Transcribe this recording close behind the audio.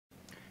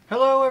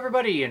Hello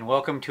everybody and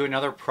welcome to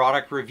another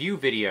product review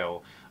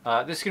video.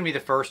 This is going to be the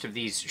first of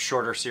these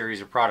shorter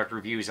series of product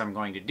reviews I'm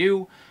going to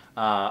do.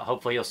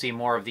 Hopefully you'll see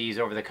more of these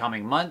over the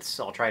coming months.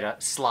 I'll try to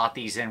slot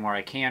these in where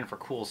I can for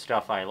cool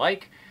stuff I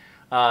like.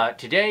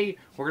 Today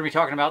we're going to be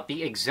talking about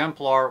the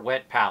Exemplar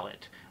Wet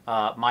Palette,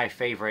 my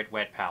favorite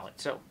wet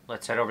palette. So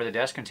let's head over to the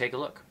desk and take a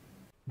look.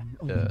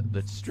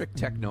 The strict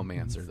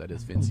technomancer that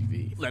is Vincy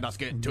V. Let us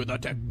get to the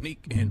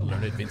technique and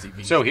learn it, Vincy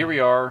V. So here we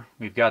are.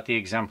 We've got the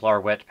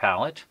Exemplar Wet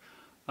Palette.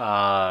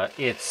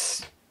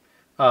 It's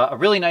a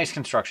really nice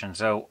construction.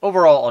 So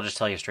overall, I'll just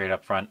tell you straight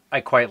up front,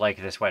 I quite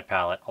like this wet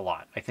palette a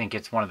lot. I think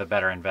it's one of the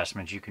better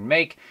investments you can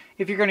make.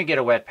 If you're going to get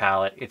a wet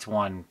palette, it's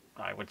one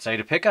I would say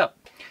to pick up.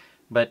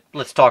 But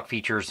let's talk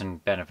features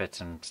and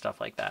benefits and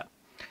stuff like that.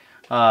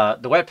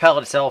 The wet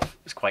palette itself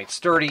is quite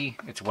sturdy.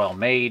 It's well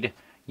made.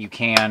 You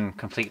can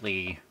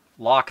completely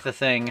lock the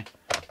thing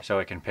so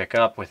it can pick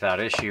up without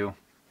issue.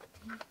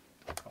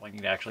 Probably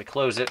need to actually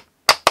close it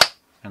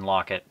and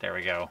lock it. There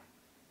we go.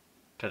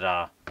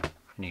 Ta-da.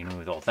 And you can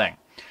move the whole thing.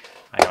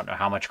 I don't know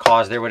how much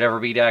cause there would ever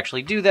be to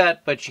actually do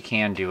that, but you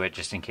can do it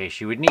just in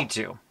case you would need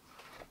to.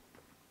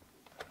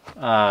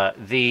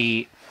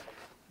 The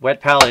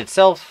wet palette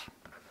itself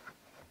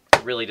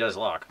really does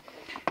lock.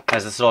 It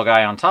has this little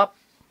guy on top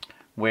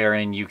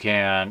wherein you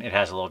can, it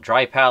has a little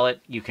dry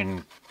palette. You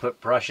can put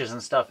brushes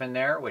and stuff in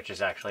there, which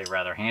is actually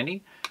rather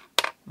handy.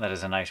 That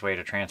is a nice way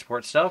to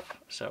transport stuff.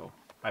 So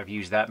I've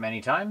used that many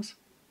times.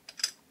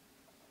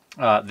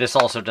 This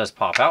also does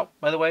pop out,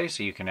 by the way,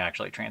 so you can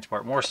actually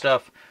transport more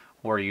stuff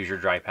or use your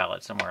dry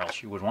palette somewhere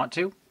else you would want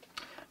to.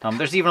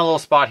 There's even a little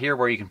spot here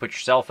where you can put your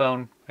cell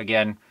phone.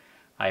 Again,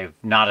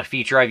 not a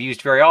feature I've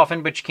used very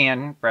often, but you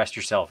can rest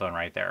your cell phone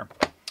right there.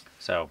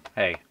 So,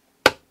 hey,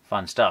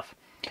 fun stuff.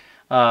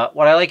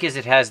 What I like is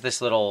it has this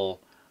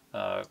little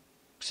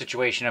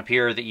situation up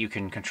here that you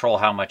can control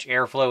how much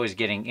airflow is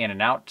getting in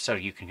and out, so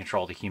you can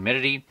control the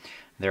humidity.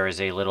 There is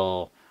a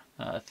little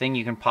thing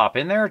you can pop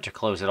in there to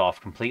close it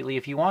off completely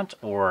if you want,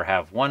 or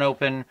have one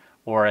open,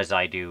 or as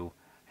I do,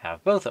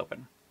 have both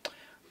open.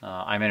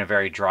 I'm in a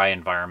very dry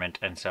environment,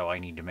 and so I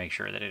need to make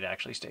sure that it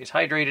actually stays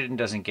hydrated and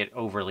doesn't get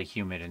overly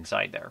humid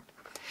inside there.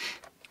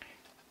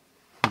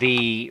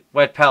 The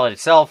wet palette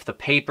itself, the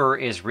paper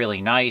is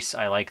really nice.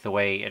 I like the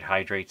way it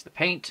hydrates the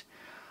paint.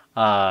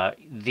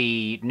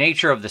 The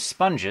nature of the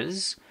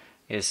sponges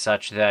is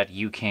such that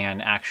you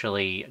can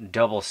actually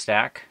double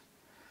stack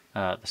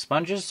the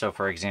sponges. So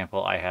for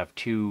example, I have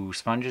 2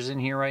 sponges in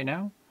here right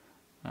now.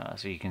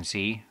 So you can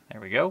see,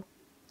 there we go.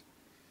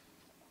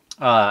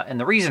 And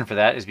the reason for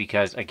that is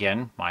because,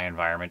 again, my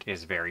environment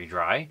is very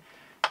dry.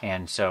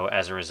 And so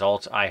as a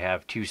result, I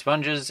have 2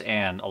 sponges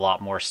and a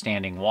lot more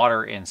standing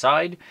water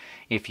inside.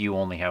 If you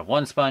only have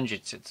 1 sponge,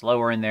 it sits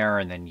lower in there,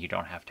 and then you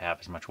don't have to have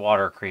as much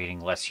water, creating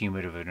less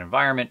humid of an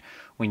environment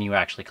when you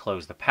actually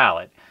close the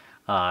palette.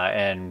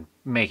 And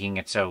making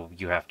it so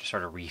you have to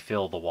sort of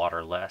refill the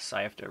water less.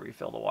 I have to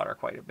refill the water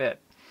quite a bit.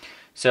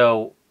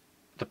 So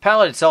the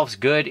palette itself is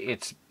good.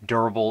 It's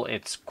durable.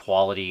 It's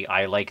quality.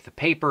 I like the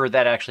paper.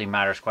 That actually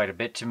matters quite a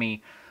bit to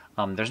me.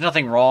 There's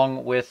nothing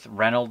wrong with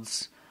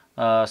Reynolds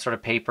sort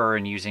of paper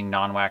and using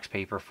non-wax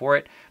paper for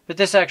it, but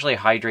this actually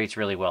hydrates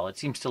really well. It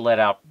seems to let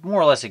out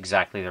more or less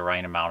exactly the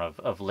right amount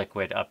of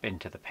liquid up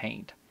into the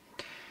paint.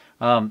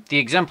 The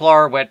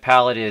Exemplar Wet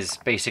Palette is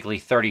basically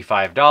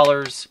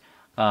 $35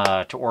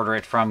 to order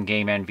it from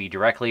Game Envy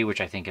directly,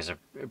 which I think is a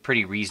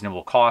pretty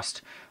reasonable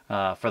cost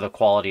for the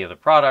quality of the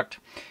product.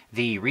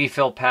 The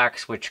refill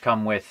packs, which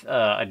come with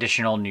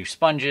additional new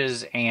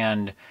sponges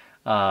and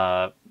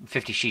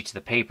 50 sheets of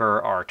the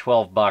paper, are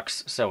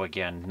 $12. So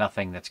again,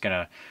 nothing that's going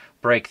to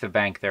break the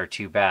bank there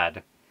too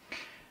bad.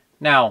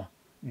 Now,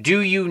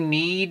 do you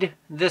need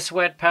this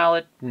wet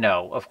palette?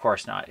 No, of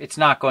course not. It's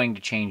not going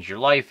to change your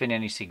life in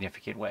any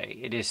significant way.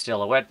 It is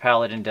still a wet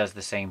palette and does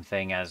the same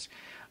thing as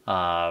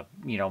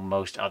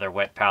most other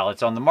wet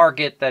palettes on the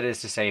market. That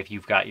is to say, if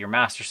you've got your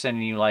Masterson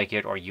and you like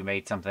it, or you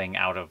made something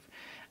out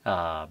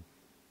of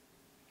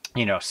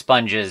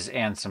sponges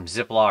and some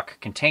Ziploc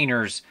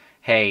containers,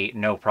 hey,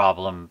 no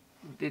problem.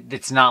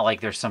 It's not like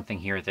there's something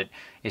here that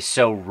is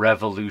so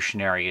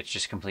revolutionary. It's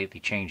just completely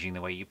changing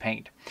the way you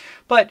paint.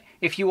 But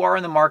if you are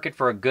in the market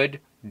for a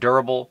good,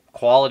 durable,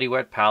 quality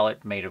wet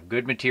palette made of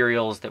good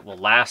materials that will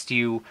last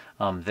you,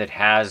 that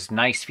has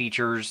nice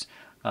features,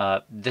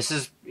 this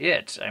is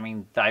it. I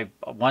mean,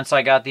 once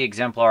I got the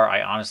Exemplar,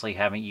 I honestly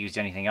haven't used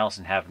anything else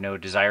and have no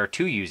desire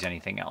to use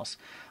anything else.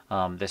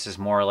 This is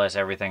more or less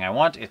everything I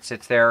want. It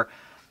sits there.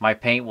 My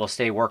paint will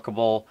stay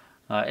workable.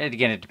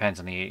 Again, it depends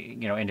on the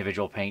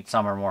individual paint.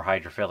 Some are more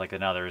hydrophilic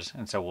than others,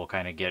 and so will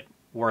kind of get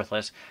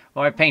worthless.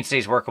 But my paint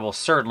stays workable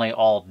certainly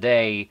all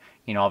day.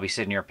 I'll be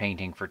sitting here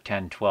painting for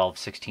 10, 12,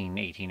 16,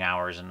 18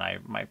 hours, and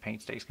my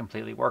paint stays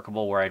completely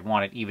workable where I'd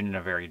want it even in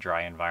a very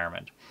dry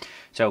environment.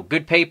 So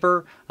good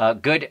paper,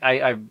 good.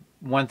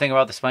 One thing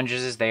about the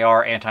sponges is they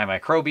are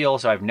antimicrobial,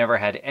 so I've never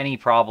had any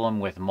problem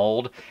with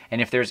mold. And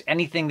if there's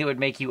anything that would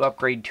make you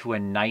upgrade to a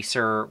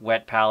nicer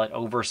wet palette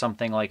over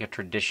something like a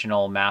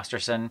traditional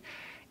Masterson,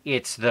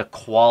 it's the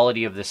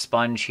quality of the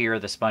sponge here.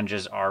 The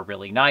sponges are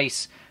really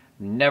nice.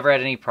 Never had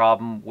any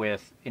problem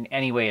with in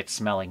any way it's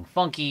smelling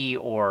funky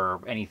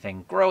or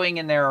anything growing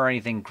in there or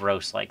anything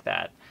gross like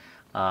that.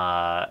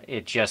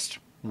 It just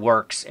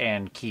works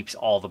and keeps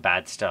all the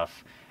bad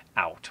stuff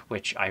out,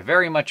 which I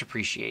very much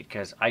appreciate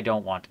because I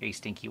don't want a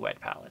stinky wet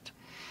palette.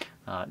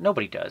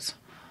 Nobody does.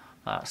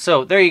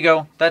 So there you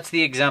go. That's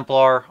the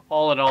Exemplar.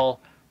 All in all,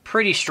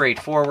 pretty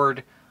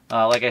straightforward.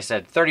 Like I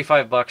said,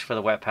 35 bucks for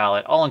the wet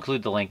palette. I'll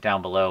include the link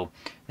down below.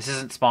 This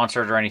isn't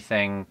sponsored or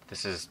anything.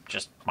 This is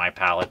just my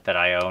palette that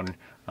I own.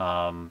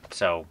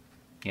 So,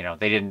 you know,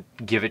 they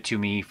didn't give it to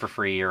me for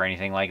free or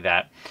anything like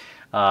that.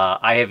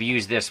 I have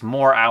used this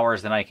more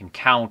hours than I can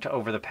count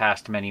over the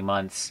past many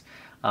months.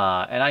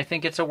 And I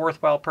think it's a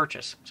worthwhile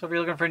purchase. So if you're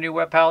looking for a new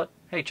wet palette,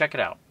 hey, check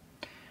it out.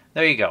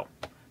 There you go.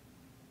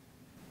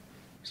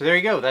 So there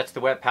you go. That's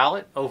the wet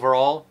palette.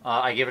 Overall,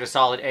 I give it a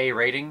solid A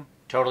rating.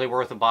 Totally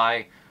worth a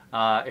buy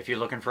if you're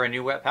looking for a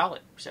new wet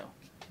palette. So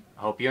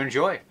I hope you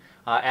enjoy.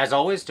 As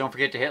always, don't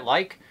forget to hit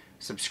like,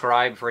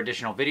 subscribe for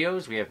additional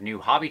videos. We have new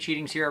hobby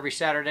cheatings here every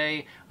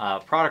Saturday.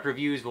 Product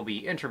reviews will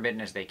be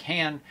intermittent as they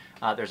can.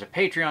 There's a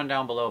Patreon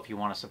down below if you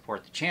want to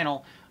support the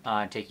channel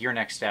and take your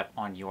next step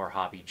on your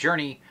hobby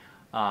journey.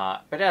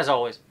 But as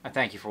always, I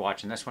thank you for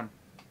watching this one,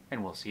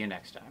 and we'll see you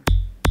next time.